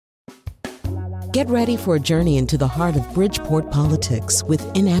Get ready for a journey into the heart of Bridgeport politics with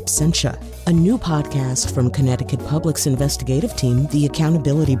In Absentia, a new podcast from Connecticut Public's investigative team, The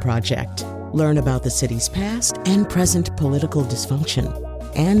Accountability Project. Learn about the city's past and present political dysfunction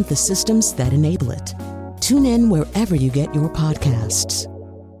and the systems that enable it. Tune in wherever you get your podcasts.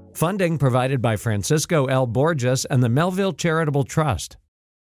 Funding provided by Francisco L. Borges and the Melville Charitable Trust.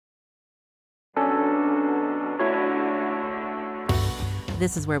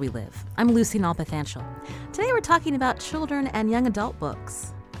 This is Where We Live. I'm Lucy Nalpathanchel. Today we're talking about children and young adult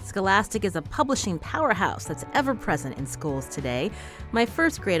books. Scholastic is a publishing powerhouse that's ever present in schools today. My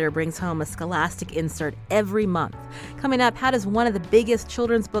first grader brings home a Scholastic insert every month. Coming up, how does one of the biggest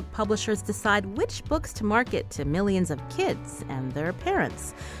children's book publishers decide which books to market to millions of kids and their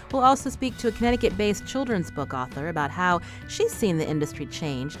parents? We'll also speak to a Connecticut-based children's book author about how she's seen the industry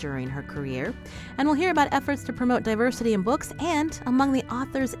change during her career. And we'll hear about efforts to promote diversity in books and among the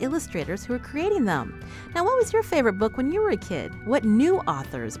authors' illustrators who are creating them. Now, what was your favorite book when you were a kid? What new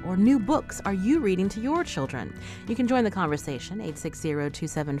authors or new books are you reading to your children? You can join the conversation,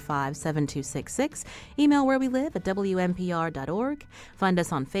 860-275-7266. Email wherewelive@wnpr.org. Find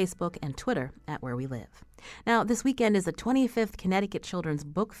us on Facebook and Twitter @wherewelive. Now, this weekend is the 25th Connecticut Children's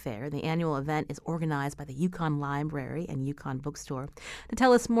Book Fair. The annual event is organized by the Yukon Library and Yukon Bookstore. To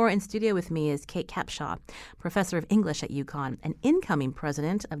tell us more, in studio with me is Kate Capshaw, professor of English at Yukon and incoming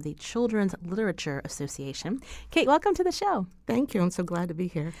president of the Children's Literature Association. Kate, welcome to the show. Thank you. I'm so glad to be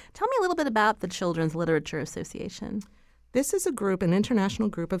here. Tell me a little bit about the Children's Literature Association. This is a group, an international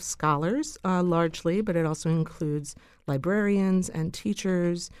group of scholars, largely, but it also includes librarians and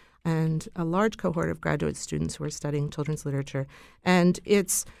teachers and a large cohort of graduate students who are studying children's literature. And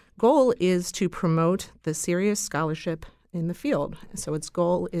its goal is to promote the serious scholarship in the field. So its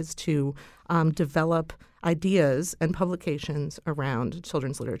goal is to develop ideas and publications around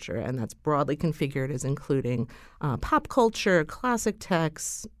children's literature, and that's broadly configured as including pop culture, classic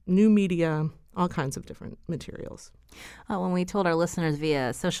texts, new media, all kinds of different materials. When we told our listeners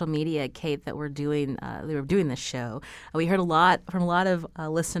via social media, Kate, that we were doing this show, we heard a lot from a lot of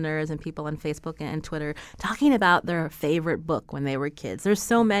listeners and people on Facebook and Twitter talking about their favorite book when they were kids. There's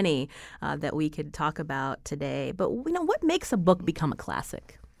so many that we could talk about today. But what makes a book become a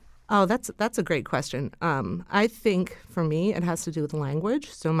classic? Oh, that's a great question. I think for me it has to do with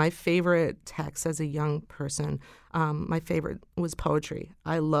language. So my favorite text as a young person, my favorite was poetry.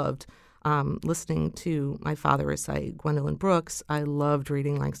 I loved listening to my father recite Gwendolyn Brooks. I loved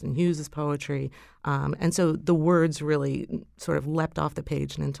reading Langston Hughes' poetry. And so the words really sort of leapt off the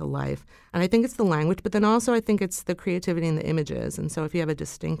page and into life. And I think it's the language, but then also I think it's the creativity in the images. And so if you have a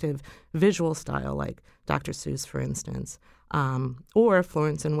distinctive visual style like Dr. Seuss, for instance, or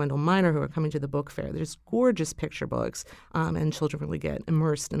Florence and Wendell Minor, who are coming to the book fair. There's gorgeous picture books, and children really get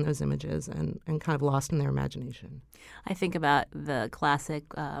immersed in those images and kind of lost in their imagination. I think about the classic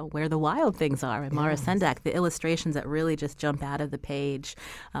Where the Wild Things Are by Mara Sendak, the illustrations that really just jump out of the page.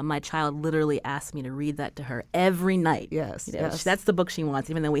 My child literally asked me to read that to her every night. Yes. That's the book she wants,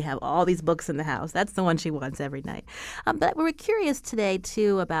 even though we have all these books in the house. That's the one she wants every night. But we're curious today,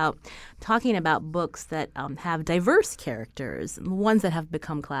 too, about talking about books that have diverse characters. Ones that have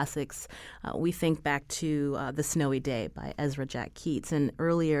become classics. We think back to The Snowy Day by Ezra Jack Keats. And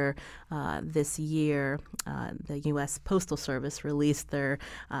earlier this year, the U.S. Postal Service released their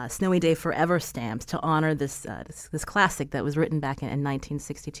Snowy Day Forever stamps to honor this classic that was written back in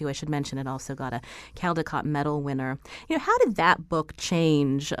 1962. I should mention it also got a Caldecott Medal winner. How did that book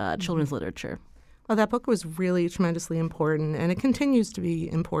change children's literature? Well, that book was really tremendously important, and it continues to be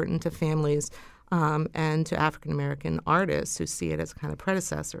important to families and to African-American artists who see it as kind of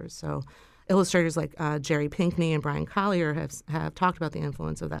predecessors. So illustrators like Jerry Pinkney and Brian Collier have talked about the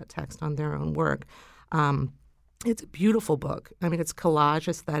influence of that text on their own work. It's a beautiful book. I mean, its collage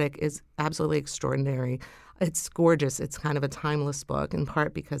aesthetic is absolutely extraordinary. It's gorgeous. It's kind of a timeless book, in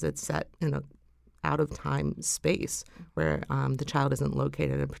part because it's set in a out-of-time space where the child isn't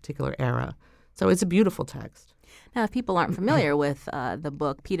located in a particular era. So it's a beautiful text. Now, if people aren't familiar with the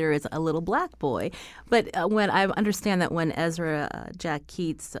book, Peter is a little black boy. But when I understand that when Ezra Jack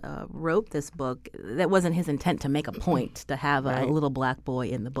Keats wrote this book, that wasn't his intent to make a point to have a little black boy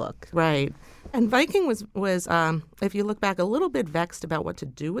in the book. Right. And Viking was if you look back, a little bit vexed about what to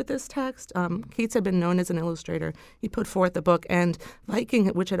do with this text. Keats had been known as an illustrator. He put forth the book, and Viking,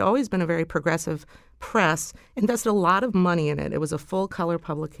 which had always been a very progressive press, invested a lot of money in it. It was a full-color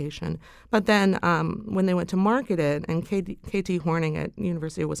publication. But then when they went to market it, and K.T. Horning at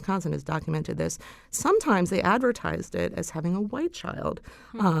University of Wisconsin has documented this, sometimes they advertised it as having a white child.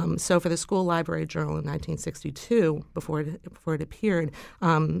 So for the School Library Journal in 1962, before it appeared,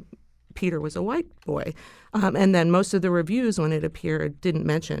 Peter was a white boy. And then most of the reviews when it appeared didn't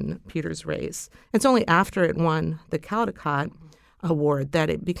mention Peter's race. It's only after it won the Caldecott Award that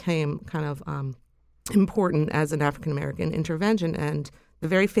it became kind of important as an African-American intervention. And the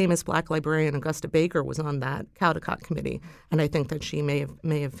very famous Black librarian Augusta Baker was on that Caldecott committee, and I think that she may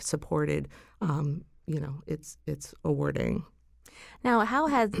have supported, its awarding. Now, how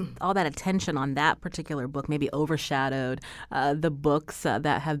has all that attention on that particular book maybe overshadowed the books that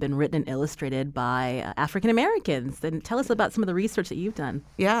have been written and illustrated by African Americans? And tell us about some of the research that you've done.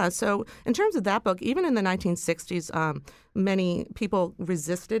 Yeah, so in terms of that book, even in the 1960s, many people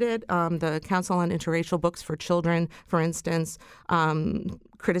resisted it. The Council on Interracial Books for Children, for instance,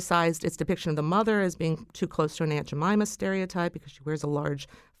 criticized its depiction of the mother as being too close to an Aunt Jemima stereotype because she wears a large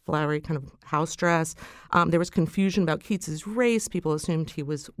flowery kind of house dress. There was confusion about Keats's race. People assumed he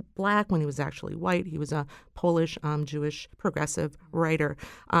was Black when he was actually white. He was a Polish Jewish progressive writer.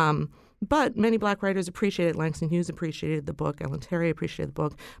 But many Black writers appreciated it. Langston Hughes appreciated the book. Ellen Terry appreciated the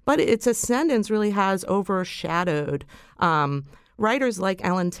book. But its ascendance really has overshadowed writers like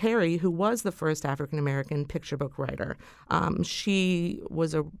Ellen Terry, who was the first African-American picture book writer. She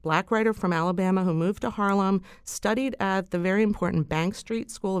was a Black writer from Alabama who moved to Harlem, studied at the very important Bank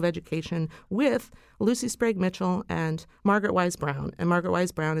Street School of Education with Lucy Sprague Mitchell and Margaret Wise Brown. And Margaret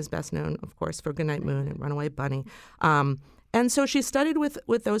Wise Brown is best known, of course, for Goodnight Moon and Runaway Bunny. And so she studied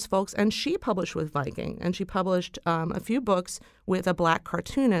with those folks, and she published with Viking. And she published a few books with a Black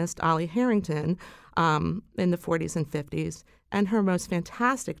cartoonist, Ollie Harrington, in the 40s and 50s. And her most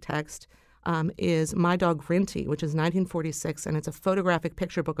fantastic text is My Dog Rinty, which is 1946, and it's a photographic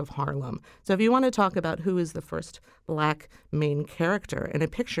picture book of Harlem. So if you want to talk about who is the first Black main character in a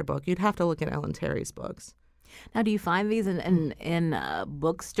picture book, you'd have to look at Ellen Terry's books. Now, do you find these in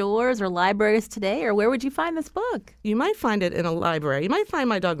bookstores or libraries today, or where would you find this book? You might find it in a library. You might find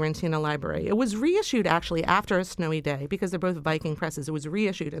My Dog Rinty in a library. It was reissued, actually, after A Snowy Day, because they're both Viking presses. It was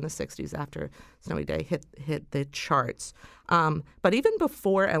reissued in the 60s after Snowy Day hit the charts. But even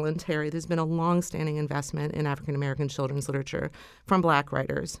before Ellen Terry, there's been a long-standing investment in African-American children's literature from Black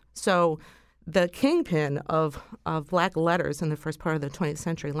writers. So the kingpin of Black letters in the first part of the 20th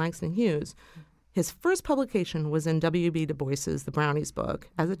century, Langston Hughes, his first publication was in W.B. Du Bois's The Brownies book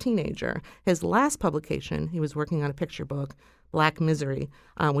as a teenager. His last publication, he was working on a picture book, Black Misery,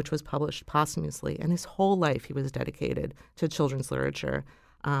 which was published posthumously. And his whole life he was dedicated to children's literature.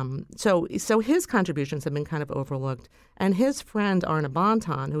 So his contributions have been kind of overlooked. And his friend Arna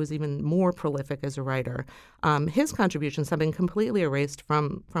Bonton, who was even more prolific as a writer, his contributions have been completely erased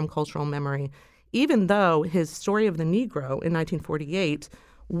from cultural memory, even though his Story of the Negro in 1948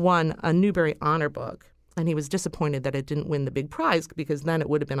 won a Newbery Honor Book, and he was disappointed that it didn't win the big prize because then it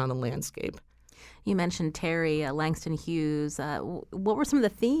would have been on the landscape. You mentioned Terry, Langston Hughes. What were some of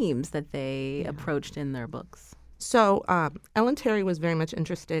the themes that they approached in their books? So Ellen Terry was very much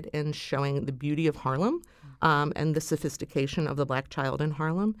interested in showing the beauty of Harlem and the sophistication of the Black child in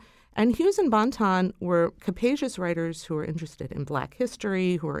Harlem. And Hughes and Bonton were capacious writers who were interested in Black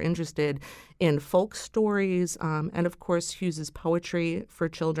history, who were interested in folk stories. And, of course, Hughes's poetry for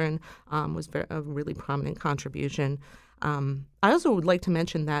children was a really prominent contribution. I also would like to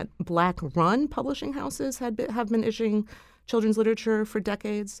mention that Black-run publishing houses have been issuing children's literature for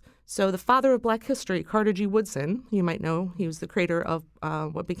decades. So the father of Black history, Carter G. Woodson, you might know, he was the creator of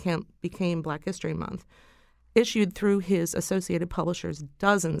what became Black History Month, issued through his associated publishers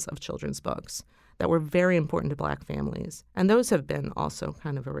dozens of children's books that were very important to Black families. And those have been also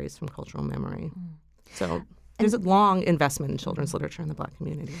kind of erased from cultural memory. So there's a long investment in children's literature in the Black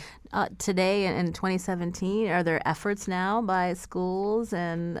community. Today, in 2017, are there efforts now by schools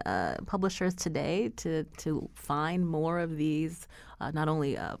and publishers today to find more of these, not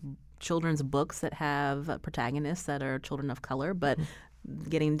only children's books that have protagonists that are children of color, but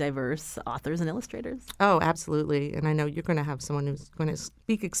getting diverse authors and illustrators? Oh, absolutely. And I know you're going to have someone who's going to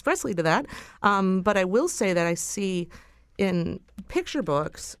speak expressly to that. But I will say that I see in picture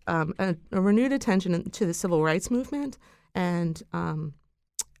books a renewed attention to the civil rights movement and an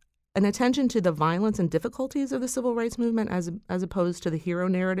attention to the violence and difficulties of the civil rights movement as opposed to the hero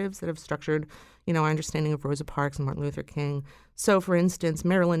narratives that have structured, our understanding of Rosa Parks and Martin Luther King. So, for instance,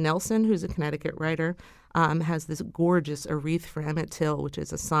 Marilyn Nelson, who's a Connecticut writer, has this gorgeous A Wreath for Emmett Till, which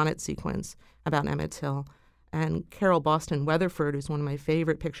is a sonnet sequence about Emmett Till. And Carol Boston Weatherford, who's one of my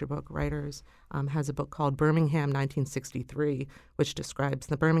favorite picture book writers, has a book called Birmingham 1963, which describes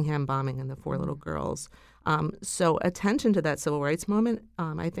the Birmingham bombing and the four little girls. So attention to that civil rights movement,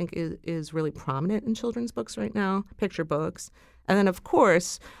 I think, is really prominent in children's books right now, picture books. And then, of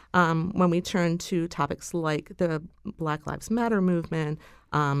course, when we turn to topics like the Black Lives Matter movement,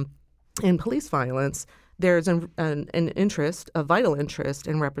 in police violence, there's an interest, a vital interest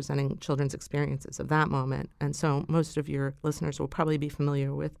in representing children's experiences of that moment. And so most of your listeners will probably be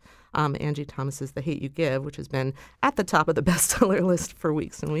familiar with Angie Thomas's The Hate U Give, which has been at the top of the bestseller list for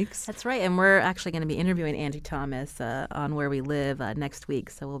weeks and weeks. That's right. And we're actually going to be interviewing Angie Thomas on Where We Live next week.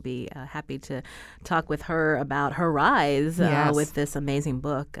 So we'll be happy to talk with her about her rise with this amazing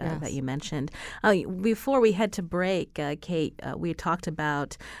book that you mentioned. Before we head to break, Kate, we talked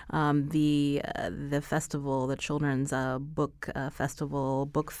about the festival, the Children's Book Festival,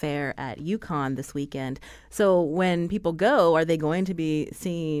 book fair at UConn this weekend. So when people go, are they going to be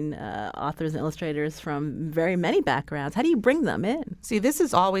seeing authors and illustrators from very many backgrounds? How do you bring them in? See, this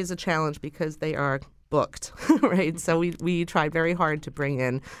is always a challenge because they are booked, right? So we tried very hard to bring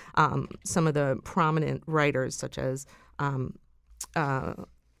in some of the prominent writers such as,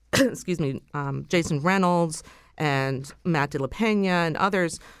 Jason Reynolds and Matt de la Pena and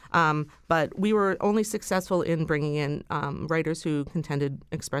others. But we were only successful in bringing in writers who contended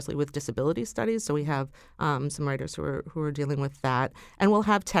expressly with disability studies. So we have some writers who are dealing with that. And we'll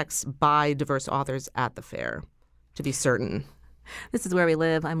have texts by diverse authors at the fair, to be certain. This is Where We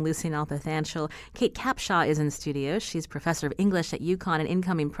Live. I'm Lucy Nalpathanchil. Kate Capshaw is in the studio. She's professor of English at UConn and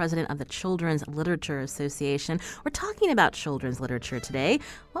incoming president of the Children's Literature Association. We're talking about children's literature today.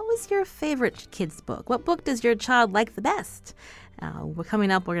 What was your favorite kids' book? What book does your child like the best? We're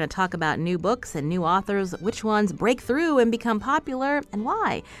coming up, we're going to talk about new books and new authors, which ones break through and become popular, and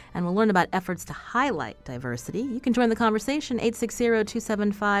why. And we'll learn about efforts to highlight diversity. You can join the conversation,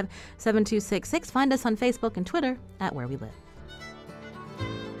 860-275-7266. Find us on Facebook and Twitter at Where We Live.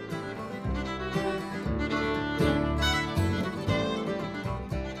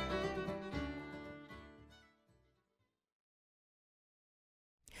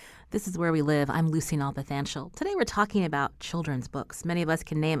 This is Where We Live. I'm Lucy Nalpathanchil. Today we're talking about children's books. Many of us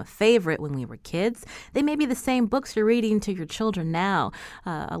can name a favorite when we were kids. They may be the same books you're reading to your children now.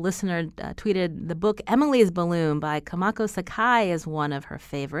 A listener tweeted the book Emily's Balloon by Kamako Sakai is one of her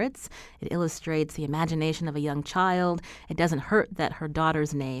favorites. It illustrates the imagination of a young child. It doesn't hurt that her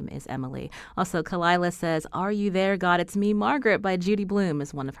daughter's name is Emily. Also, Kalila says, Are You There, God? It's Me, Margaret by Judy Blume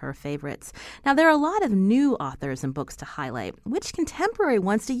is one of her favorites. Now, there are a lot of new authors and books to highlight. Which contemporary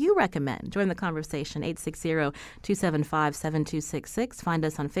ones do you recommend? Join the conversation, 860-275-7266. Find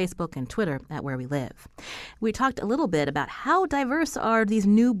us on Facebook and Twitter at Where We Live. We talked a little bit about how diverse are these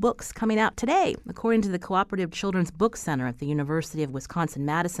new books coming out today. According to the Cooperative Children's Book Center at the University of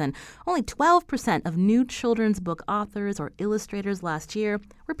Wisconsin-Madison, only 12% of new children's book authors or illustrators last year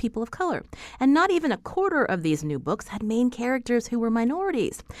were people of color. And not even a quarter of these new books had main characters who were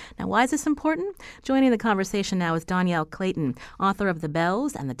minorities. Now, why is this important? Joining the conversation now is Dhonielle Clayton, author of The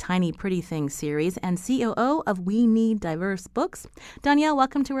Bells and the Tiny Pretty Things series and COO of We Need Diverse Books. Dhonielle,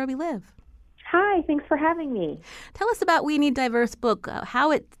 welcome to Where We Live. Hi, thanks for having me. Tell us about We Need Diverse Book,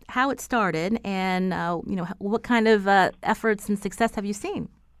 how it started, and what kind of efforts and success have you seen?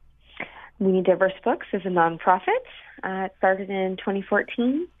 We Need Diverse Books is a nonprofit. It started in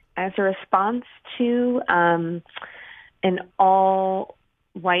 2014 as a response to an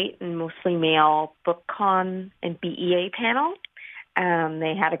all-white and mostly male BookCon and BEA panel.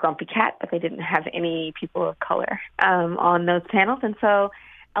 They had a grumpy cat, but they didn't have any people of color on those panels. And so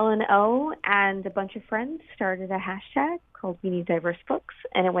L&O and a bunch of friends started a hashtag called We Need Diverse Books,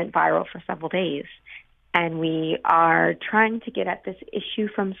 and it went viral for several days. And we are trying to get at this issue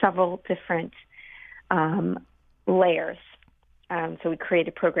from several different layers. So we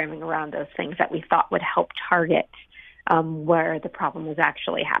created programming around those things that we thought would help target where the problem was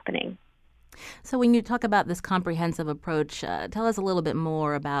actually happening. So when you talk about this comprehensive approach, tell us a little bit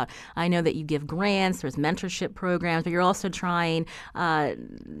more about, I know that you give grants, there's mentorship programs, but you're also trying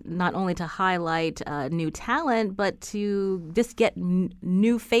not only to highlight new talent, but to just get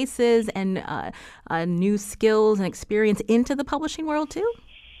new faces and new skills and experience into the publishing world too?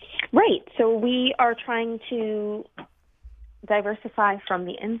 Right. So we are trying to diversify from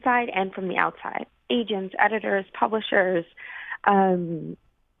the inside and from the outside. Agents, editors, publishers. We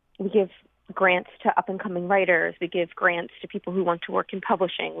give grants to up-and-coming writers. We give grants to people who want to work in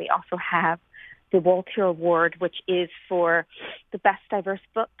publishing. We also have the Walter Award, which is for the best diverse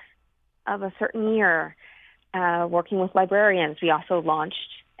book of a certain year. Working with librarians, we also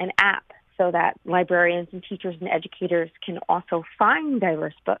launched an app so that librarians and teachers and educators can also find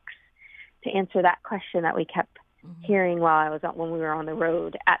diverse books to answer that question that we kept hearing when we were on the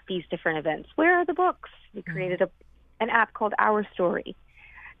road at these different events. Where are the books? We created an app called Our Story.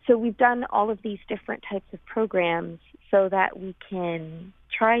 So we've done all of these different types of programs so that we can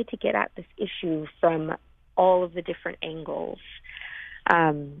try to get at this issue from all of the different angles.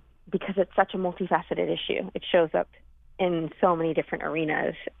 because it's such a multifaceted issue. It shows up in so many different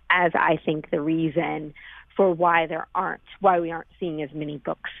arenas as, I think, the reason for why we aren't seeing as many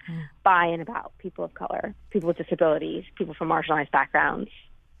books by and about people of color, people with disabilities, people from marginalized backgrounds,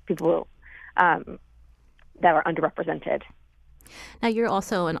 people that are underrepresented. Now, you're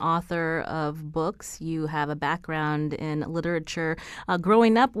also an author of books. You have a background in literature.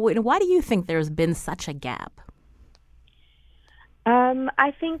 Growing up, why do you think there's been such a gap?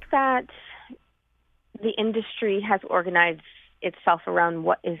 I think that the industry has organized itself around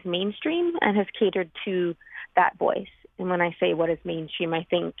what is mainstream and has catered to that voice. And when I say what is mainstream, I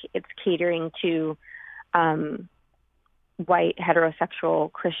think it's catering to white,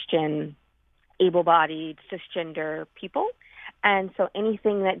 heterosexual, Christian, able-bodied, cisgender people. And so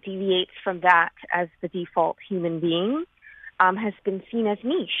anything that deviates from that as the default human being has been seen as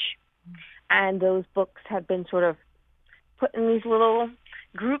niche. And those books have been sort of put in these little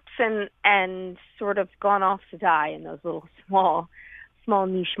groups and sort of gone off to die in those little small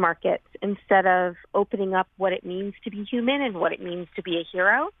niche markets, instead of opening up what it means to be human and what it means to be a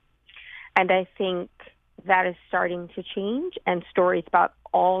hero. And I think that is starting to change, and stories about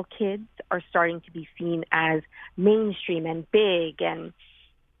all kids are starting to be seen as mainstream and big and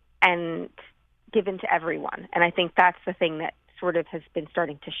given to everyone. And I think that's the thing that sort of has been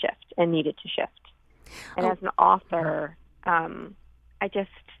starting to shift and needed to shift. And as an author, I just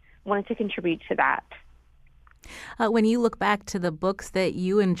wanted to contribute to that. When you look back to the books that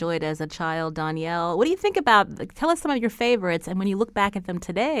you enjoyed as a child, Danielle, what do you think about, tell us some of your favorites, and when you look back at them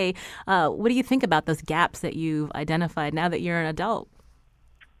today, what do you think about those gaps that you've identified now that you're an adult?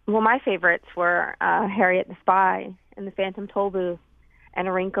 Well, my favorites were Harriet the Spy and The Phantom Tollbooth and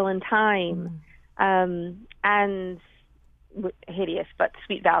A Wrinkle in Time, and hideous, but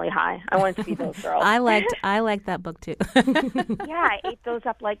Sweet Valley High. I wanted to be those girls. I liked that book too. Yeah, I ate those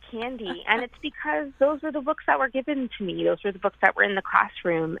up like candy, and it's because those were the books that were given to me. Those were the books that were in the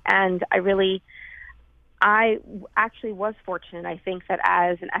classroom, and I actually was fortunate. I think that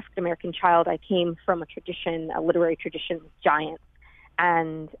as an African American child, I came from a literary tradition with giants,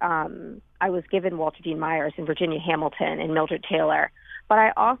 and I was given Walter Dean Myers and Virginia Hamilton and Mildred Taylor. But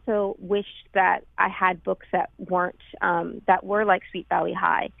I also wished that I had books that weren't that were like Sweet Valley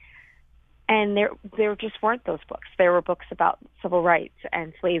High, and there just weren't those books. There were books about civil rights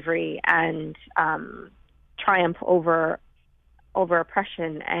and slavery and triumph over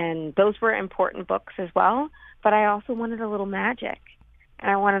oppression, and those were important books as well. But I also wanted a little magic, and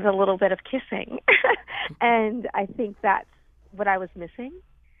I wanted a little bit of kissing, and I think that's what I was missing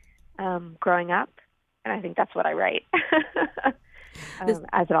growing up, and I think that's what I write. As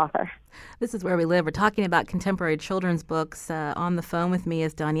an author. This is Where We Live. We're talking about contemporary children's books. On the phone with me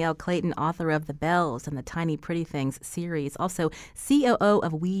is Danielle Clayton, author of The Bells and the Tiny Pretty Things series. Also, COO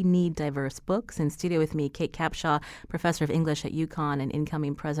of We Need Diverse Books. In studio with me, Kate Capshaw, professor of English at UConn and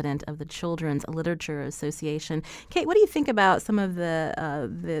incoming president of the Children's Literature Association. Kate, what do you think about some of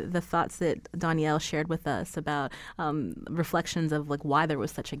the thoughts that Danielle shared with us about reflections of like why there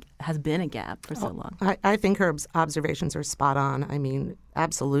was has been a gap for so long? I think her observations are spot on. I mean,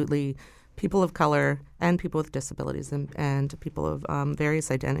 absolutely. People of color and people with disabilities and people of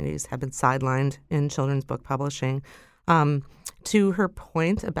various identities have been sidelined in children's book publishing. To her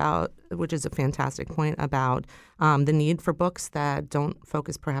point about, which is a fantastic point, about the need for books that don't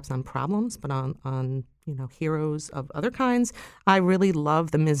focus perhaps on problems, but on heroes of other kinds. I really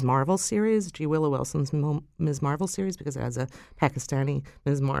love the Ms. Marvel series, G. Willow Wilson's Ms. Marvel series, because it has a Pakistani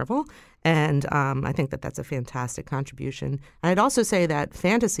Ms. Marvel. And I think that that's a fantastic contribution. I'd also say that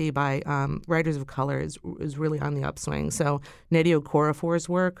fantasy by writers of color is really on the upswing. So Nnedi Okorafor's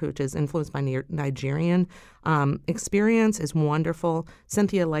work, which is influenced by Nigerian experience, is wonderful.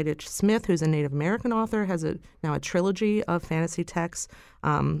 Cynthia Leitich Smith, who's a Native American author, has now a trilogy of fantasy texts.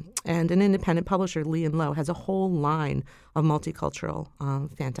 And an independent publisher, Lee and Low, has a whole line of multicultural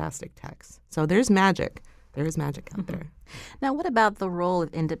fantastic texts. So there's magic. There is magic out there. Now, what about the role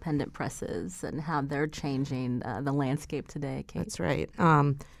of independent presses and how they're changing the landscape today, Kate? That's right.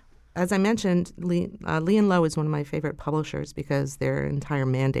 As I mentioned, Lee and Low is one of my favorite publishers because their entire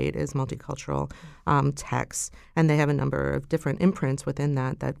mandate is multicultural texts, and they have a number of different imprints within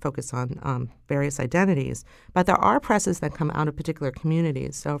that focus on various identities. But there are presses that come out of particular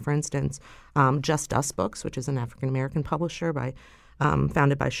communities. So, for instance, Just Us Books, which is an African-American publisher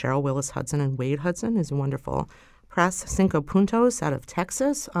founded by Cheryl Willis Hudson and Wade Hudson, is a wonderful press. Cinco Puntos out of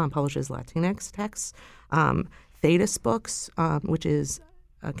Texas publishes Latinx texts. Thetis Books, which is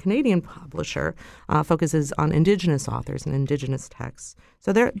a Canadian publisher, focuses on Indigenous authors and Indigenous texts.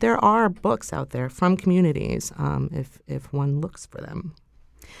 So there are books out there from communities if one looks for them.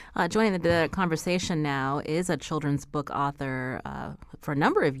 Joining the conversation now is a children's book author for a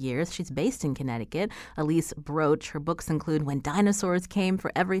number of years. She's based in Connecticut, Elise Broach. Her books include When Dinosaurs Came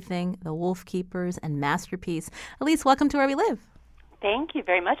for Everything, The Wolf Keepers, and Masterpiece. Elise, welcome to Where We Live. Thank you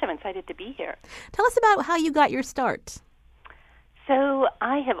very much. I'm excited to be here. Tell us about how you got your start. So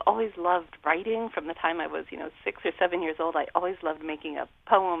I have always loved writing from the time I was, 6 or 7 years old. I always loved making up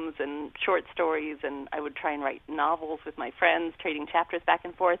poems and short stories, and I would try and write novels with my friends, trading chapters back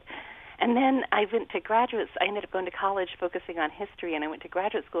and forth. And then I went to I ended up going to college focusing on history, and I went to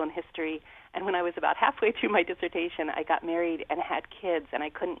graduate school in history. And when I was about halfway through my dissertation, I got married and had kids, and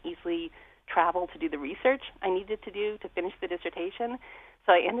I couldn't easily travel to do the research I needed to do to finish the dissertation.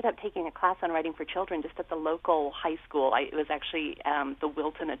 So I ended up taking a class on writing for children just at the local high school. It was actually the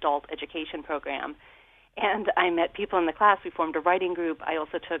Wilton Adult Education Program. And I met people in the class. We formed a writing group. I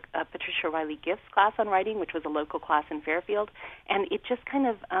also took a Patricia Riley Gifts class on writing, which was a local class in Fairfield. And it just kind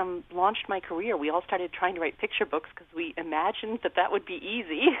of launched my career. We all started trying to write picture books because we imagined that would be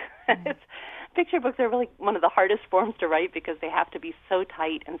easy. Picture books are really one of the hardest forms to write because they have to be so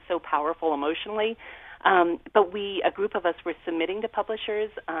tight and so powerful emotionally. But a group of us were submitting to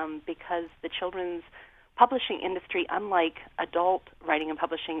publishers because the children's publishing industry, unlike adult writing and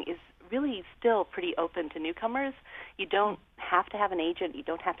publishing, is really still pretty open to newcomers. You don't have to have an agent. You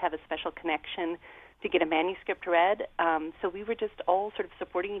don't have to have a special connection to get a manuscript read. So we were just all sort of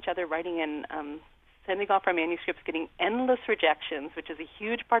supporting each other, writing and sending off our manuscripts, getting endless rejections, which is a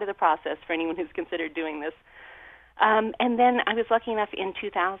huge part of the process for anyone who's considered doing this. And then I was lucky enough in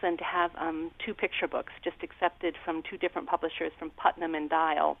 2000 to have 2 picture books just accepted from 2 different publishers, from Putnam and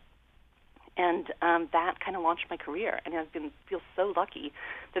Dial. And that kind of launched my career. And I've feel so lucky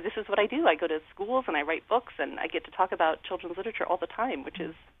that this is what I do. I go to schools and I write books, and I get to talk about children's literature all the time, which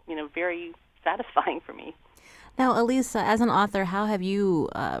is, very satisfying for me. Now, Elise, as an author, how have you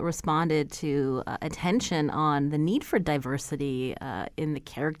responded to attention on the need for diversity in the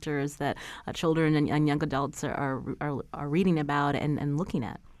characters that children and young adults are reading about and looking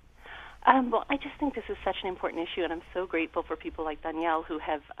at? Well, I just think this is such an important issue, and I'm so grateful for people like Danielle who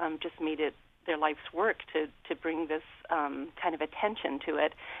have just made it their life's work to bring this kind of attention to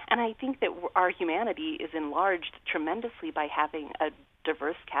it. And I think that our humanity is enlarged tremendously by having a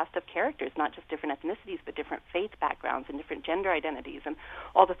diverse cast of characters, not just different ethnicities, but different faith backgrounds and different gender identities and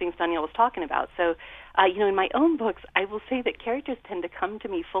all the things Danielle was talking about. So, in my own books, I will say that characters tend to come to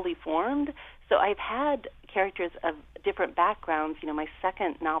me fully formed. So I've had characters of different backgrounds. My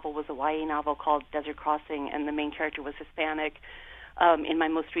second novel was a YA novel called Desert Crossing, and the main character was Hispanic. In my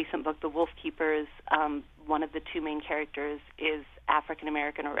most recent book, The Wolf Keepers, one of the 2 main characters is African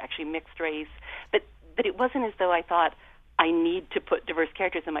American, or actually mixed race. But it wasn't as though I thought I need to put diverse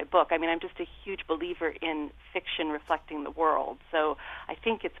characters in my book. I mean, I'm just a huge believer in fiction reflecting the world. So I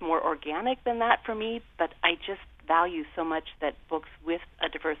think it's more organic than that for me, but I just value so much that books with a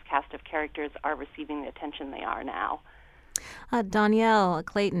diverse cast of characters are receiving the attention they are now. Danielle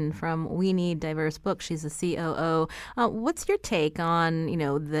Clayton from We Need Diverse Books. She's the COO. What's your take on,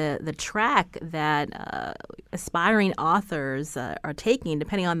 the track that aspiring authors are taking,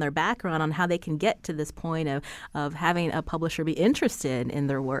 depending on their background, on how they can get to this point of having a publisher be interested in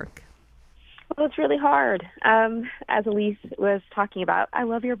their work? Well, it's really hard. As Elise was talking about, I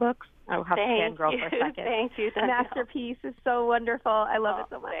love your books. I'll have to fangirl for a second. Thank you, Danielle. Masterpiece is so wonderful. I love it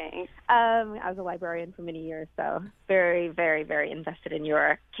so much. Thanks. I was a librarian for many years, so very, very, very invested in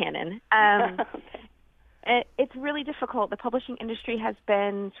your canon. Okay. It's really difficult. The publishing industry has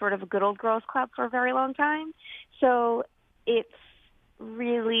been sort of a good old girls club for a very long time, so it's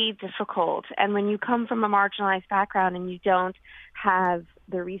really difficult. And when you come from a marginalized background and you don't have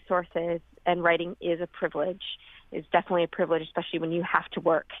the resources, and writing is a privilege, is definitely a privilege, especially when you have to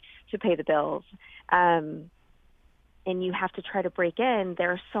work to pay the bills, and you have to try to break in,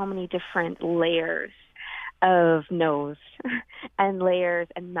 there are so many different layers of no's and layers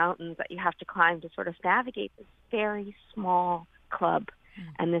and mountains that you have to climb to sort of navigate this very small club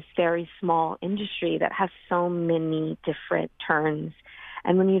and this very small industry that has so many different turns.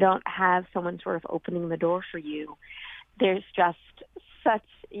 And when you don't have someone sort of opening the door for you, there's just such,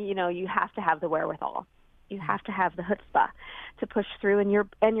 you have to have the wherewithal. You have to have the chutzpah to push through, and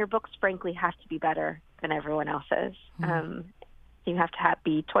your books, frankly, have to be better than everyone else's. You have to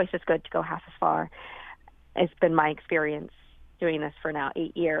be twice as good to go half as far. It's been my experience doing this for now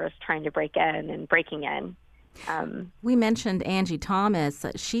 8 years, trying to break in and breaking in. We mentioned Angie Thomas.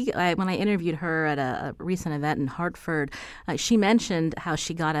 When I interviewed her at a recent event in Hartford, she mentioned how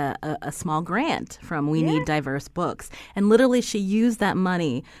she got a small grant from We Need Diverse Books. And literally she used that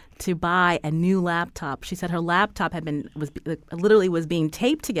money to buy a new laptop. She said her laptop was being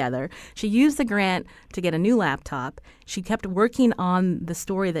taped together. She used the grant to get a new laptop. She kept working on the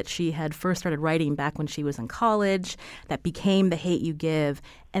story that she had first started writing back when she was in college that became The Hate U Give.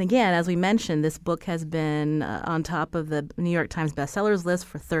 And again, as we mentioned, this book has been on top of the New York Times bestsellers list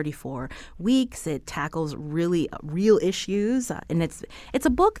for 34 weeks. It tackles really real issues, and it's a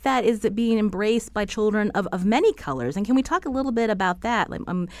book that is being embraced by children of many colors. And can we talk a little bit about that?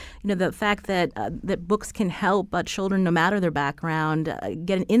 The fact that that books can help children, no matter their background,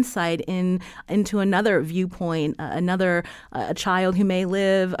 get an insight into another viewpoint, a child who may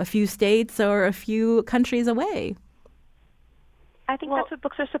live a few states or a few countries away. I think that's what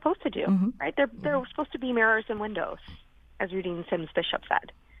books are supposed to do, right? They're supposed to be mirrors and windows, as Rudine Sims Bishop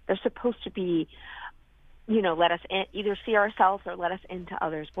said. They're supposed to be, let us either see ourselves or let us into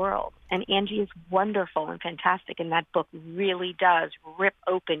others' worlds. And Angie is wonderful and fantastic, and that book really does rip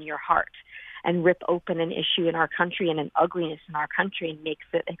open your heart and rip open an issue in our country and an ugliness in our country and makes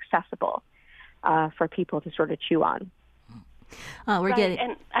it accessible for people to sort of chew on.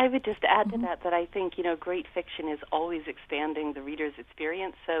 And I would just add to that I think, great fiction is always expanding the reader's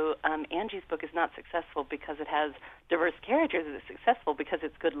experience. So Angie's book is not successful because it has diverse characters. It's successful because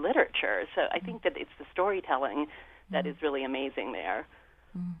it's good literature. So I think that it's the storytelling that is really amazing there.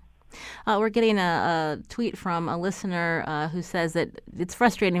 We're getting a tweet from a listener who says that it's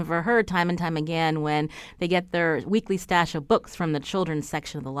frustrating for her time and time again when they get their weekly stash of books from the children's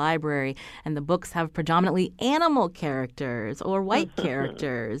section of the library, and the books have predominantly animal characters or white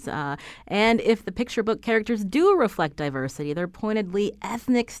characters. And if the picture book characters do reflect diversity, they're pointedly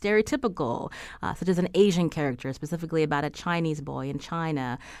ethnic stereotypical, such as an Asian character, specifically about a Chinese boy in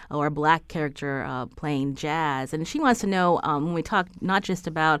China, or a black character playing jazz. And she wants to know, when we talk not just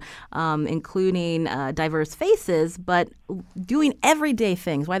about including diverse faces, but doing everyday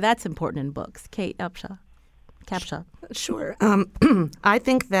things, why that's important in books. Kate Capshaw. Sure. I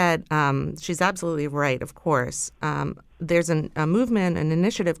think that she's absolutely right, of course. There's a movement, an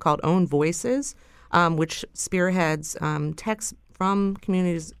initiative called Own Voices, which spearheads texts from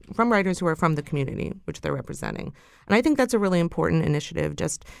communities, from writers who are from the community, which they're representing. And I think that's a really important initiative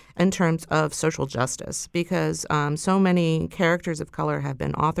just in terms of social justice, because so many characters of color have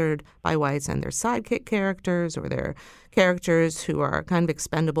been authored by whites, and they're sidekick characters, or they're characters who are kind of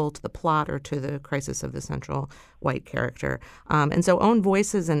expendable to the plot or to the crisis of the central white character. And so Own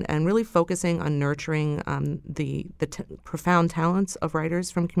Voices and really focusing on nurturing the profound talents of writers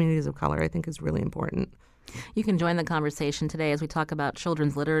from communities of color, I think, is really important. You can join the conversation today as we talk about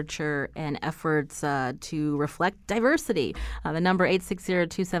children's literature and efforts to reflect diversity. The number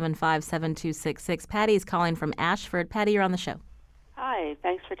 860-275-7266. Patty is calling from Ashford. Patty, you're on the show. Hi,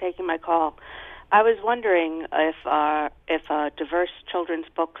 thanks for taking my call. I was wondering if diverse children's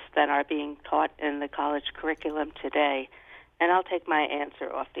books that are being taught in the college curriculum today, and I'll take my answer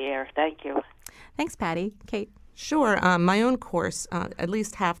off the air. Thank you. Thanks, Patty. Kate? Sure. My own course, at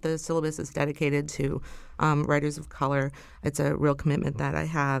least half the syllabus is dedicated to writers of color. It's a real commitment that I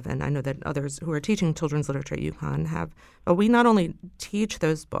have, and I know that others who are teaching children's literature at UConn have. But we not only teach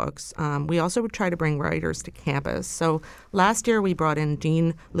those books, we also try to bring writers to campus. So last year we brought in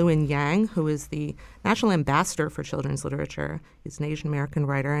Dean Lewin Yang, who is the National Ambassador for Children's Literature. He's an Asian American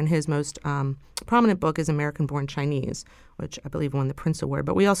writer, and his most prominent book is American-Born Chinese, which I believe won the Prince Award.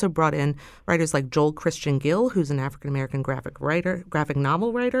 But we also brought in writers like Joel Christian Gill, who's an African-American graphic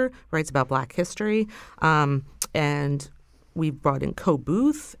novel writer, writes about Black history. And we brought in Co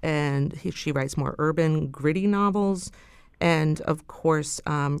Booth, and she writes more urban, gritty novels. And, of course,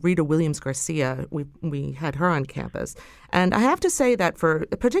 Rita Williams-Garcia, we had her on campus. And I have to say that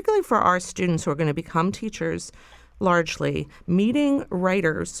particularly for our students who are going to become teachers largely, meeting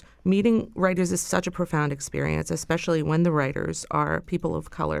writers is such a profound experience, especially when the writers are people of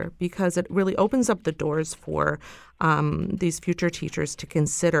color, because it really opens up the doors for these future teachers to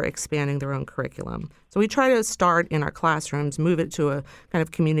consider expanding their own curriculum. So we try to start in our classrooms, move it to a kind of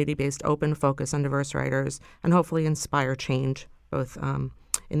community-based open focus on diverse writers, and hopefully inspire change both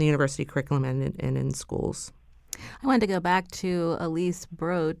in the university curriculum and in schools. I wanted to go back to Elise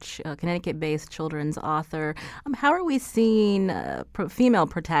Broach, a Connecticut-based children's author. How are we seeing female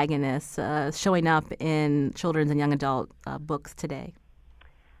protagonists showing up in children's and young adult books today?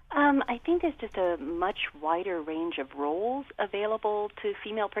 I think there's just a much wider range of roles available to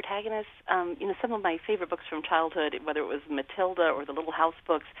female protagonists. Some of my favorite books from childhood, whether it was Matilda or the Little House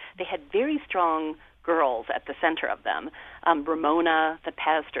books, they had very strong girls at the center of them. Ramona, the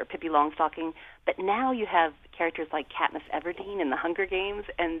Pest, or Pippi Longstocking. But now you have characters like Katniss Everdeen in The Hunger Games,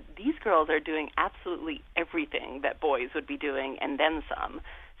 and these girls are doing absolutely everything that boys would be doing, and then some.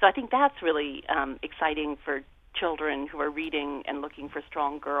 So I think that's really exciting for children who are reading and looking for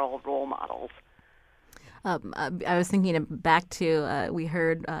strong girl role models. I was thinking back to, we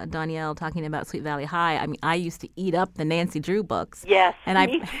heard Danielle talking about Sweet Valley High. I mean, I used to eat up the Nancy Drew books. Yes,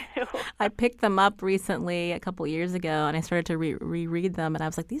 and me too. I picked them up recently a couple of years ago, and I started to reread them, and I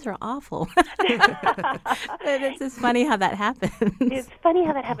was like, these are awful. It's just funny how that happens. It's funny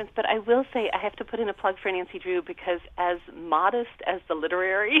how that happens, but I will say I have to put in a plug for Nancy Drew, because as modest as the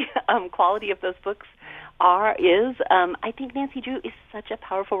literary quality of those books is, I think Nancy Drew is such a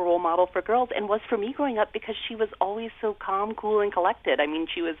powerful role model for girls, and was for me growing up, because she was always so calm, cool, and collected. I mean,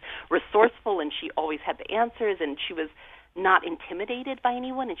 she was resourceful, and she always had the answers, and she was not intimidated by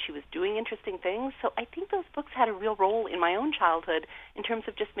anyone, and she was doing interesting things. So I think those books had a real role in my own childhood in terms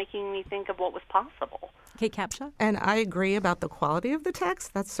of just making me think of what was possible. Kate Capshaw? And I agree about the quality of the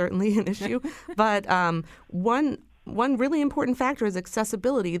text. That's certainly an issue. But one really important factor is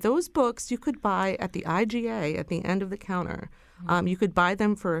accessibility. Those books you could buy at the IGA at the end of the counter. You could buy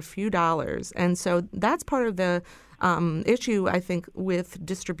them for a few dollars. And so that's part of the issue, I think, with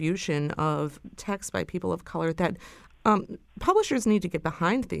distribution of text by people of color, that publishers need to get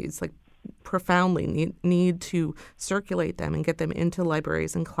behind these, like profoundly need to circulate them and get them into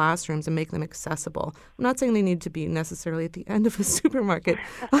libraries and classrooms and make them accessible. I'm not saying they need to be necessarily at the end of a supermarket,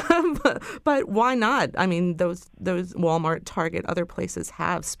 but why not? I mean, those Walmart, Target, other places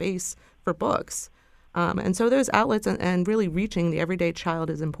have space for books. And so those outlets and really reaching the everyday child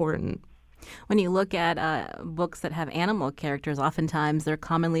is important. When you look at books that have animal characters, oftentimes they're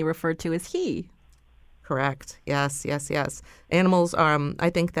commonly referred to as he. Correct. Yes. Animals, I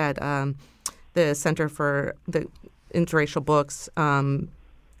think that the Center for the Interracial Books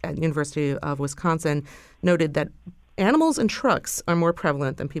at University of Wisconsin noted that animals and trucks are more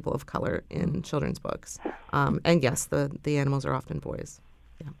prevalent than people of color in children's books. And yes, the animals are often boys.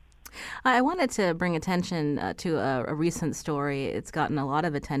 I wanted to bring attention to a recent story. It's gotten a lot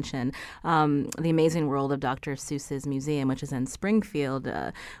of attention. The Amazing World of Dr. Seuss's Museum, which is in Springfield.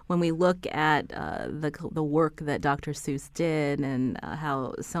 When we look at the work that Dr. Seuss did, and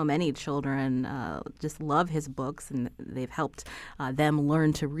how so many children just love his books, and they've helped them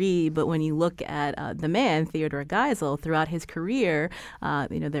learn to read. But when you look at the man, Theodore Geisel, throughout his career,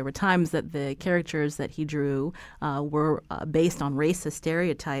 there were times that the characters that he drew were based on racist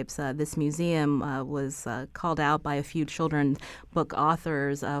stereotypes. This museum was called out by a few children's book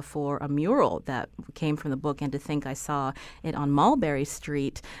authors for a mural that came from the book, And to Think I Saw It on Mulberry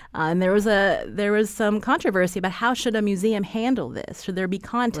Street. And there was some controversy about how should a museum handle this? Should there be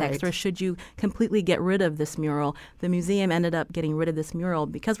context, or should you completely get rid of this mural? The museum ended up getting rid of this mural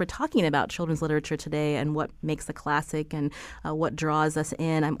because we're talking about children's literature today and what makes a classic and what draws us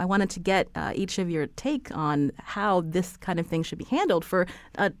in. I wanted to get each of your take on how this kind of thing should be handled for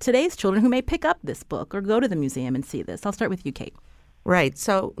today's children who may pick up this book or go to the museum and see this. I'll start with you, Kate. Right.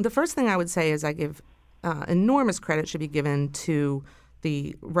 So the first thing I would say is I give enormous credit should be given to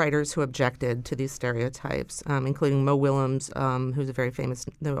the writers who objected to these stereotypes, including Mo Willems, who's a very famous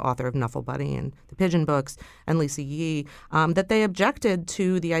the author of Nufflebuddy and the Pigeon books, and Lisa Yee, that they objected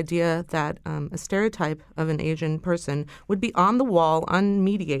to the idea that a stereotype of an Asian person would be on the wall,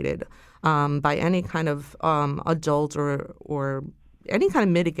 unmediated by any kind of adult or any kind of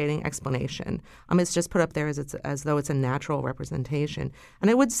mitigating explanation. It's just put up there as though it's a natural representation.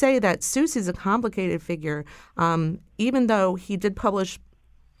 And I would say that Seuss is a complicated figure, even though he did publish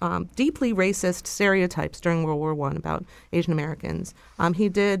deeply racist stereotypes during World War I about Asian Americans. He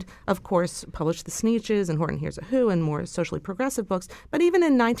did, of course, publish The Sneetches and Horton Hears a Who and more socially progressive books. But even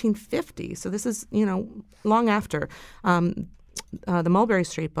in 1950, so this is, long after, the Mulberry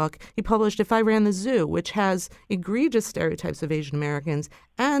Street book, he published If I Ran the Zoo, which has egregious stereotypes of Asian Americans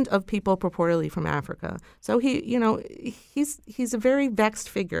and of people purportedly from Africa. So he's a very vexed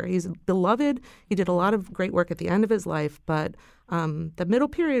figure. He's beloved. He did a lot of great work at the end of his life, but the middle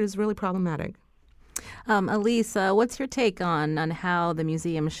period is really problematic. Elise, what's your take on how the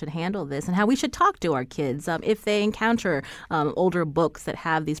museum should handle this and how we should talk to our kids if they encounter older books that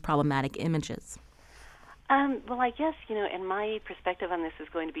have these problematic images? Well, I guess, and my perspective on this is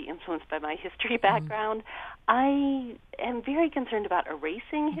going to be influenced by my history background. I am very concerned about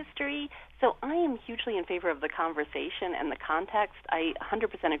erasing history, so I am hugely in favor of the conversation and the context. I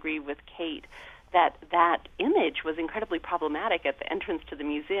 100% agree with Kate that image was incredibly problematic at the entrance to the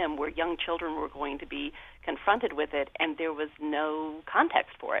museum, where young children were going to be confronted with it, and there was no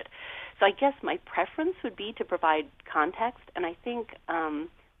context for it. So I guess my preference would be to provide context, and I think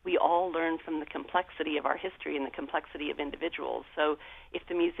we all learn from the complexity of our history and the complexity of individuals. So if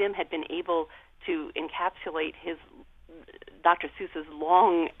the museum had been able to encapsulate his Dr. Seuss's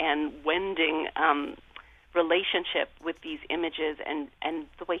long and wending relationship with these images and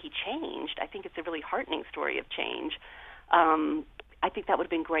the way he changed. I think it's a really heartening story of change. I think that would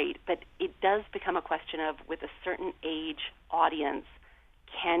have been great, but it does become a question of, with a certain age audience,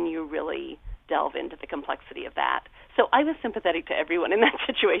 can you really delve into the complexity of that? So I was sympathetic to everyone in that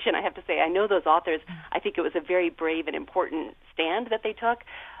situation, I have to say. I know those authors. I think it was a very brave and important stand that they took.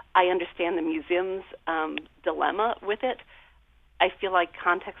 I understand the museum's dilemma with it. I feel like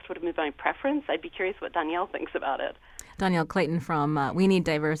context would have been my preference. I'd be curious what Danielle thinks about it. Danielle Clayton from We Need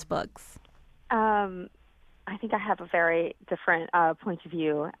Diverse Books. I think I have a very different point of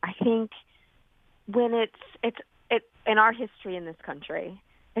view. I think when it's in our history in this country,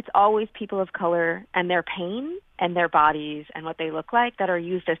 it's always people of color and their pain and their bodies and what they look like that are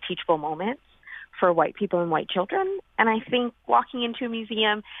used as teachable moments for white people and white children. And I think walking into a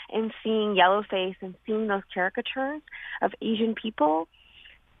museum and seeing Yellowface and seeing those caricatures of Asian people,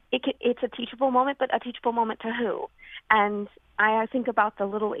 it's a teachable moment, but a teachable moment to who? And I think about the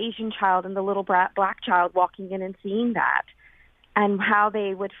little Asian child and the little black child walking in and seeing that and how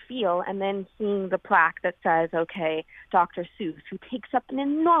they would feel, and then seeing the plaque that says, okay, Dr. Seuss, who takes up an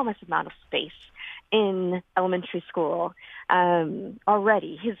enormous amount of space in elementary school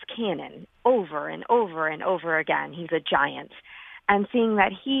already, his canon over and over and over again. He's a giant. And seeing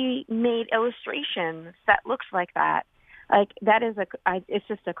that he made illustrations that looks like that, that is it's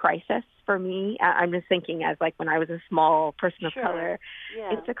just a crisis for me. I'm just thinking as when I was a small person of color.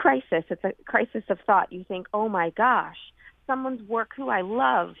 Yeah. It's a crisis. It's a crisis of thought. You think, oh my gosh, someone's work who I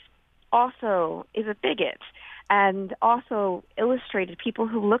love also is a bigot and also illustrated people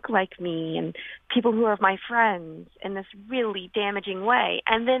who look like me and people who are my friends in this really damaging way.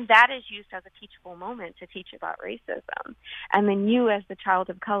 And then that is used as a teachable moment to teach about racism. And then you as the child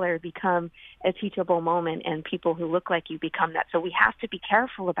of color become a teachable moment, and people who look like you become that. So we have to be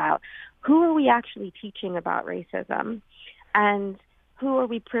careful about who are we actually teaching about racism and who are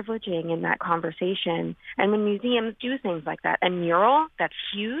we privileging in that conversation. And when museums do things like that, a mural, that's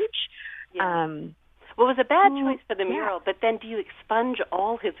huge. Yeah. Well, it was a bad choice for the mural, but then do you expunge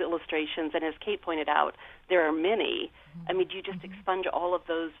all his illustrations? And as Kate pointed out, there are many. I mean, do you just expunge all of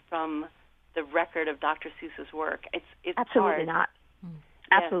those from the record of Dr. Seuss's work? It's absolutely hard. Not.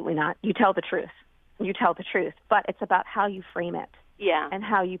 Absolutely not. You tell the truth. You tell the truth. But it's about how you frame it and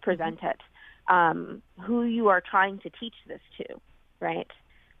how you present it, who you are trying to teach this to, right?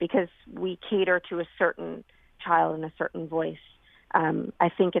 Because we cater to a certain child and a certain voice.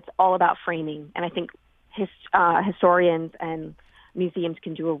 I think it's all about framing, and I think historians and museums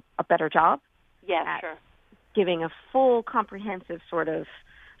can do a better job at giving a full, comprehensive sort of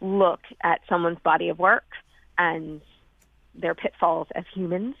look at someone's body of work and their pitfalls as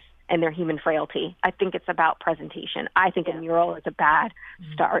humans and their human frailty. I think it's about presentation. I think a mural is a bad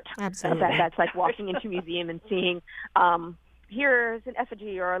start. Absolutely. That's like walking into a museum and seeing, here's an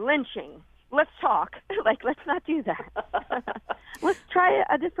effigy or a lynching. Let's talk. Let's not do that. Let's try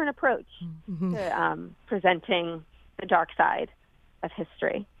a different approach to presenting the dark side of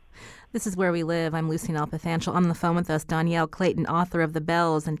history. This is Where We Live. I'm Lucy Nalpathanchel. On the phone with us, Danielle Clayton, author of The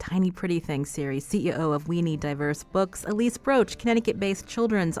Bells and Tiny Pretty Things series, CEO of We Need Diverse Books, Elise Broach, Connecticut-based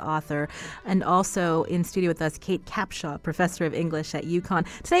children's author, and also in studio with us, Kate Capshaw, professor of English at UConn.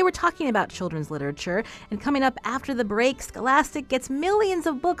 Today we're talking about children's literature, and coming up after the break, Scholastic gets millions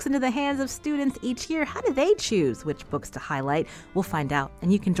of books into the hands of students each year. How do they choose which books to highlight? We'll find out,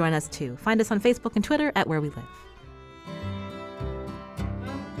 and you can join us too. Find us on Facebook and Twitter at Where We Live.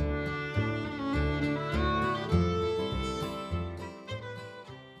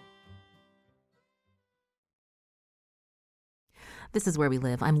 This is Where We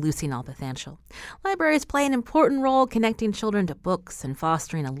Live. I'm Lucy Nalpathanchel. Libraries play an important role connecting children to books and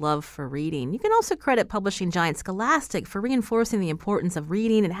fostering a love for reading. You can also credit publishing giant Scholastic for reinforcing the importance of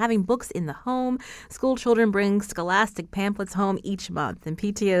reading and having books in the home. School children bring Scholastic pamphlets home each month, and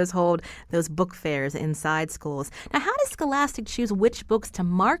PTOs hold those book fairs inside schools. Now, how does Scholastic choose which books to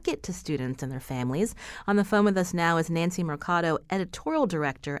market to students and their families? On the phone with us now is Nancy Mercado, editorial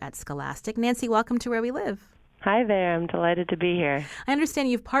director at Scholastic. Nancy, welcome to Where We Live. Hi there. I'm delighted to be here. I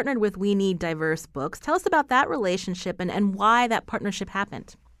understand you've partnered with We Need Diverse Books. Tell us about that relationship and why that partnership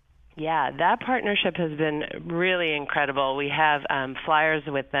happened. Yeah, that partnership has been really incredible. We have flyers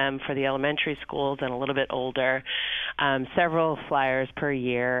with them for the elementary schools and a little bit older, several flyers per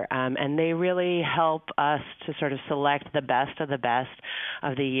year, and they really help us to sort of select the best of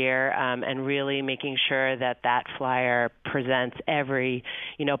the year, and really making sure that that flyer presents every,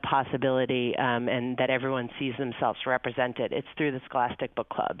 possibility, and that everyone sees themselves represented. It's through the Scholastic Book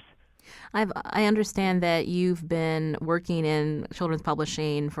Clubs. I understand that you've been working in children's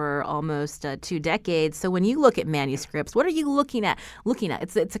publishing for almost 2 decades. So when you look at manuscripts, what are you looking at?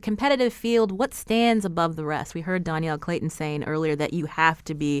 It's a competitive field. What stands above the rest? We heard Dhonielle Clayton saying earlier that you have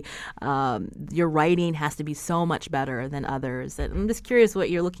to be, your writing has to be so much better than others. I'm just curious what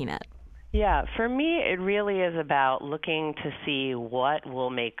you're looking at. Yeah, for me, it really is about looking to see what will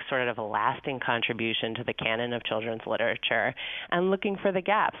make sort of a lasting contribution to the canon of children's literature and looking for the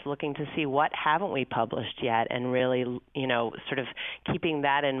gaps, looking to see what haven't we published yet and really, sort of keeping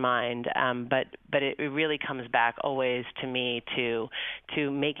that in mind. But it really comes back always to me to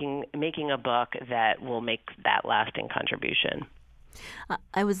making a book that will make that lasting contribution.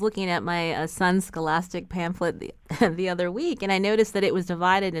 I was looking at my son's Scholastic pamphlet the other week, and I noticed that it was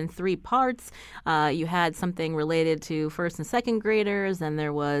divided in 3 parts. You had something related to first and second graders, and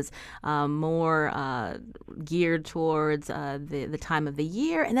there was more geared towards the time of the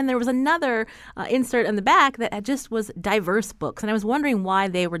year. And then there was another insert in the back that just was diverse books. And I was wondering why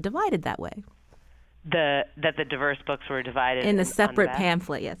they were divided that way. That the diverse books were divided in a separate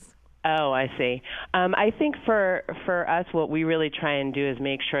pamphlet, yes. Oh, I see. I think for us, what we really try and do is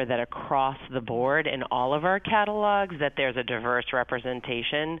make sure that across the board in all of our catalogs that there's a diverse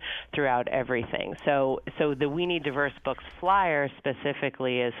representation throughout everything. So the We Need Diverse Books flyer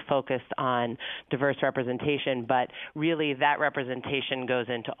specifically is focused on diverse representation, but really that representation goes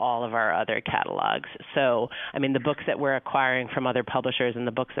into all of our other catalogs. So, I mean, the books that we're acquiring from other publishers and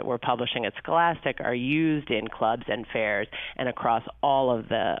the books that we're publishing at Scholastic are used in clubs and fairs and across all of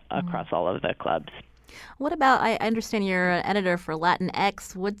the clubs. What about, I understand you're an editor for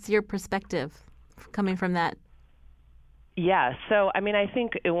Latinx. What's your perspective coming from that? Yeah, so I mean, I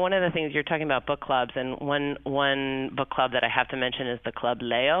think one of the things you're talking about book clubs, and one book club that I have to mention is the Club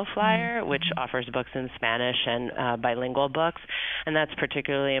Leo flyer, which offers books in Spanish and bilingual books, and that's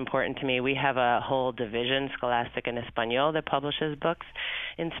particularly important to me. We have a whole division, Scholastic en Español, that publishes books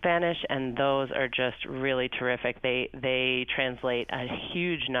in Spanish, and those are just really terrific. They translate a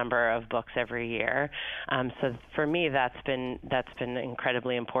huge number of books every year. So for me, that's been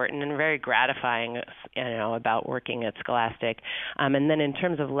incredibly important and very gratifying, about working at Scholastic. And then in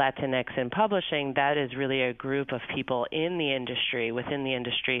terms of Latinx in publishing, that is really a group of people within the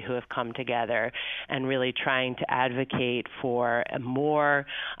industry who have come together and really trying to advocate for more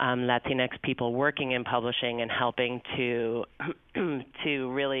Latinx people working in publishing and helping to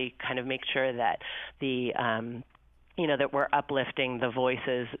really kind of make sure that that we're uplifting the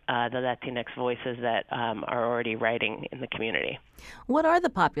voices, the Latinx voices that are already writing in the community. What are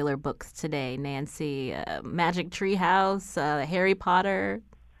the popular books today, Nancy? Magic Tree House, Harry Potter?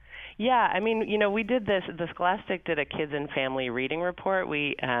 Yeah, I mean, we did this. The Scholastic did a kids and family reading report.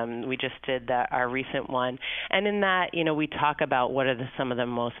 We just did our recent one, and in that, we talk about what are some of the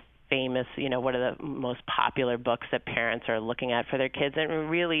most famous, what are the most popular books that parents are looking at for their kids, and it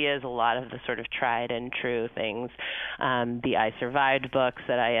really is a lot of the sort of tried and true things. The I Survived books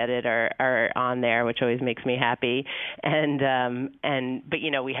that I edit are on there, which always makes me happy.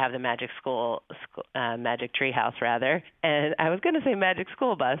 But we have the Magic Tree House rather, and I was going to say Magic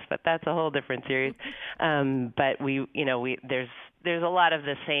School Bus, but that's a whole different series. But there's a lot of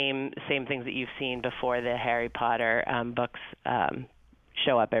the same things that you've seen before. The Harry Potter books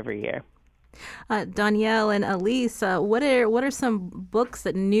show up every year. Dhonielle and Elise, what are some books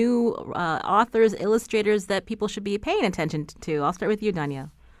that new authors, illustrators that people should be paying attention to? I'll start with you, Dhonielle.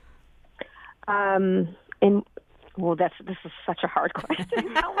 This is such a hard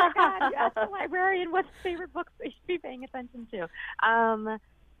question. Oh my God! You asked the librarian what's favorite books they should be paying attention to.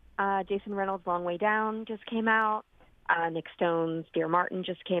 Jason Reynolds' Long Way Down just came out. Nick Stone's Dear Martin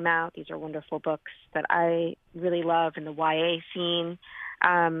just came out. These are wonderful books that I really love in the YA scene.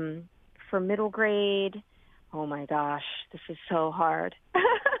 For middle grade, oh my gosh, this is so hard.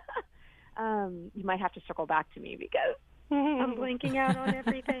 You might have to circle back to me because I'm blanking out on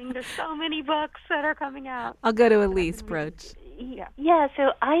everything. There's so many books that are coming out. I'll go to Elise Broach. Yeah,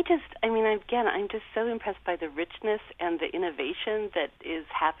 so I'm just so impressed by the richness and the innovation that is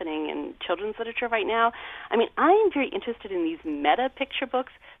happening in children's literature right now. I mean, I am very interested in these meta picture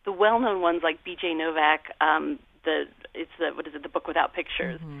books, the well-known ones like B.J. Novak, the Book Without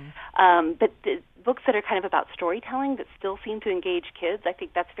Pictures. Mm-hmm. But the books that are kind of about storytelling that still seem to engage kids, I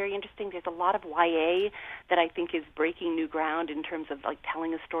think that's very interesting. There's a lot of YA that I think is breaking new ground in terms of like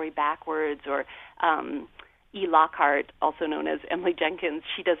telling a story backwards, or E. Lockhart, also known as Emily Jenkins,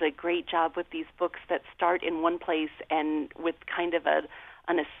 she does a great job with these books that start in one place and with kind of an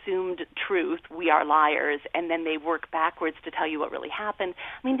assumed truth, we are liars, and then they work backwards to tell you what really happened.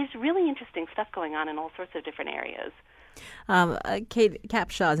 I mean, there's really interesting stuff going on in all sorts of different areas. Kate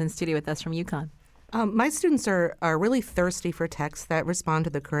Capshaw is in studio with us from UConn. My students are really thirsty for texts that respond to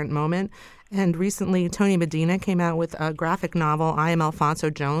the current moment. And recently, Tony Medina came out with a graphic novel, I Am Alfonso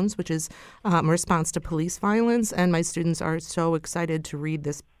Jones, which is a response to police violence. And my students are so excited to read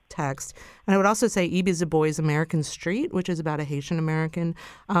this text. And I would also say Ibi Zeboi's American Street, which is about a Haitian-American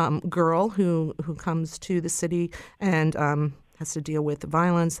girl who comes to the city and has to deal with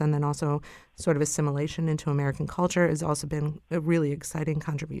violence and then also sort of assimilation into American culture, has also been a really exciting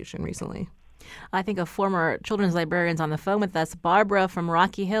contribution recently. I think a former children's librarian's on the phone with us, Barbara from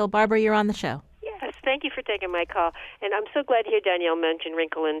Rocky Hill. Barbara, you're on the show. Yes, thank you for taking my call. And I'm so glad to hear Danielle mention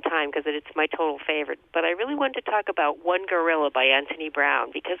Wrinkle in Time because it's my total favorite. But I really wanted to talk about One Gorilla by Anthony Brown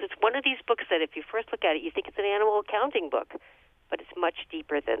because it's one of these books that if you first look at it, you think it's an animal accounting book. But it's much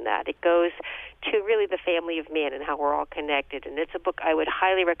deeper than that. It goes to really the family of man and how we're all connected. And it's a book I would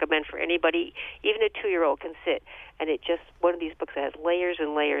highly recommend for anybody, even a 2-year-old can sit. And it's just one of these books that has layers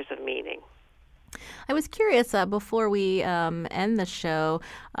and layers of meaning. I was curious before we end the show,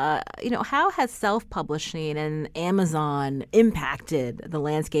 how has self-publishing and Amazon impacted the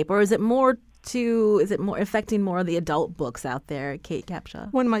landscape, or is it more affecting more of the adult books out there? Kate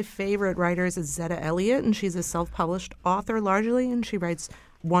Capshaw. One of my favorite writers is Zetta Elliott, and she's a self-published author largely, and she writes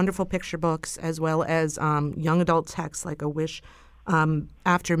wonderful picture books as well as young adult texts like A Wish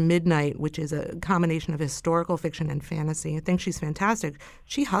After Midnight, which is a combination of historical fiction and fantasy. I think she's fantastic.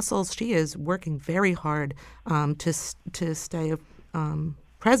 She hustles. She is working very hard to stay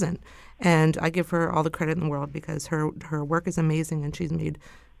present, and I give her all the credit in the world because her work is amazing, and she's made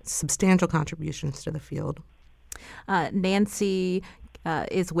substantial contributions to the field. Nancy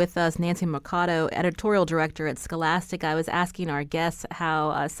is with us, Nancy Mercado, editorial director at Scholastic. I was asking our guests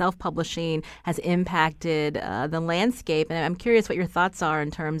how self-publishing has impacted the landscape, and I'm curious what your thoughts are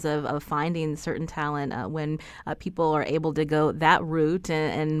in terms of finding certain talent when people are able to go that route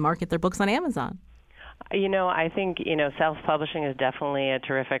and market their books on Amazon. I think, self-publishing is definitely a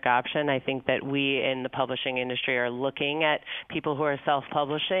terrific option. I think that we in the publishing industry are looking at people who are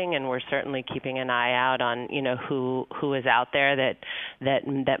self-publishing, and we're certainly keeping an eye out on, who is out there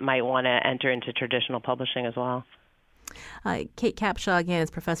that might want to enter into traditional publishing as well. Kate Capshaw, again, is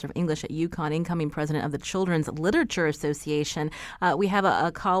professor of English at UConn, incoming president of the Children's Literature Association. We have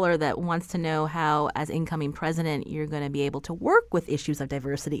a caller that wants to know how, as incoming president, you're going to be able to work with issues of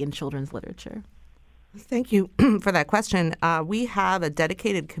diversity in children's literature. Thank you for that question. We have a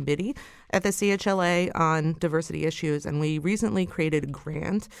dedicated committee at the CHLA on diversity issues, and we recently created a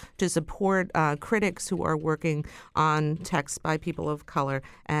grant to support critics who are working on texts by people of color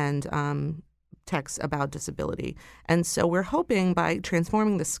and texts about disability. And so we're hoping by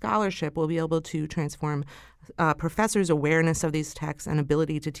transforming the scholarship, we'll be able to transform professors' awareness of these texts and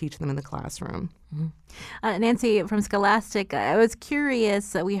ability to teach them in the classroom. Mm-hmm. Nancy, from Scholastic, I was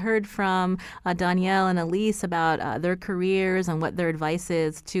curious. We heard from Danielle and Elise about their careers and what their advice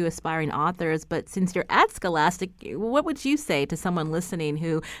is to aspiring authors. But since you're at Scholastic, what would you say to someone listening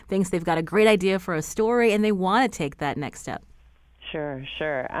who thinks they've got a great idea for a story and they want to take that next step? Sure.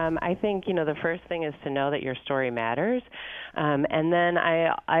 I think, the first thing is to know that your story matters. And then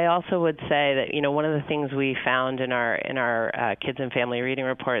I also would say that, one of the things we found in our Kids and Family Reading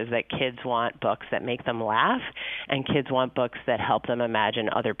Report is that kids want books that make them laugh, and kids want books that help them imagine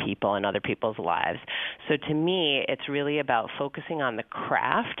other people and other people's lives. So to me, it's really about focusing on the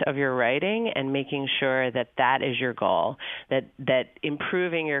craft of your writing and making sure that that is your goal, that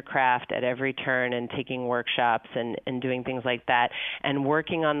improving your craft at every turn and taking workshops and doing things like that, and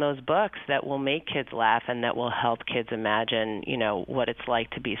working on those books that will make kids laugh and that will help kids imagine, what it's like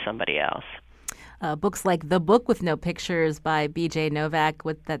to be somebody else. Books like The Book with No Pictures by B.J. Novak,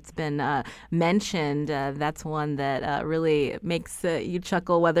 that's been mentioned, that's one that really makes you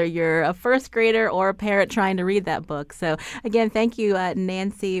chuckle, whether you're a first grader or a parent trying to read that book. So, again, thank you,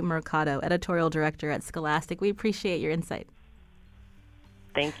 Nancy Mercado, editorial director at Scholastic. We appreciate your insight.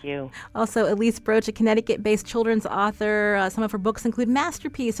 Thank you. Also, Elise Broach, a Connecticut-based children's author. Some of her books include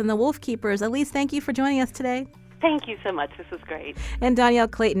Masterpiece and The Wolf Keepers. Elise, thank you for joining us today. Thank you so much. This was great. And Danielle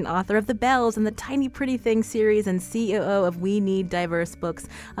Clayton, author of The Bells and the Tiny Pretty Things series and COO of We Need Diverse Books.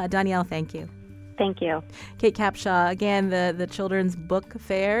 Danielle, thank you. Thank you. Kate Capshaw, again, the Children's Book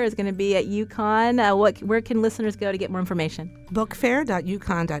Fair is going to be at UConn. Where can listeners go to get more information?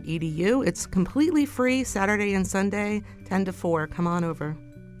 Bookfair.uconn.edu. It's completely free Saturday and Sunday, 10 to 4. Come on over.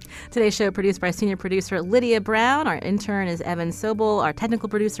 Today's show produced by senior producer Lydia Brown. Our intern is Evan Sobel. Our technical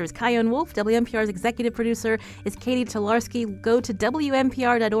producer is Kyone Wolf. WNPR's executive producer is Katie Tolarski. Go to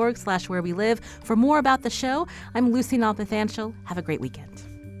WNPR.org/where we live for more about the show. I'm Lucy Nalpathanchel. Have a great weekend.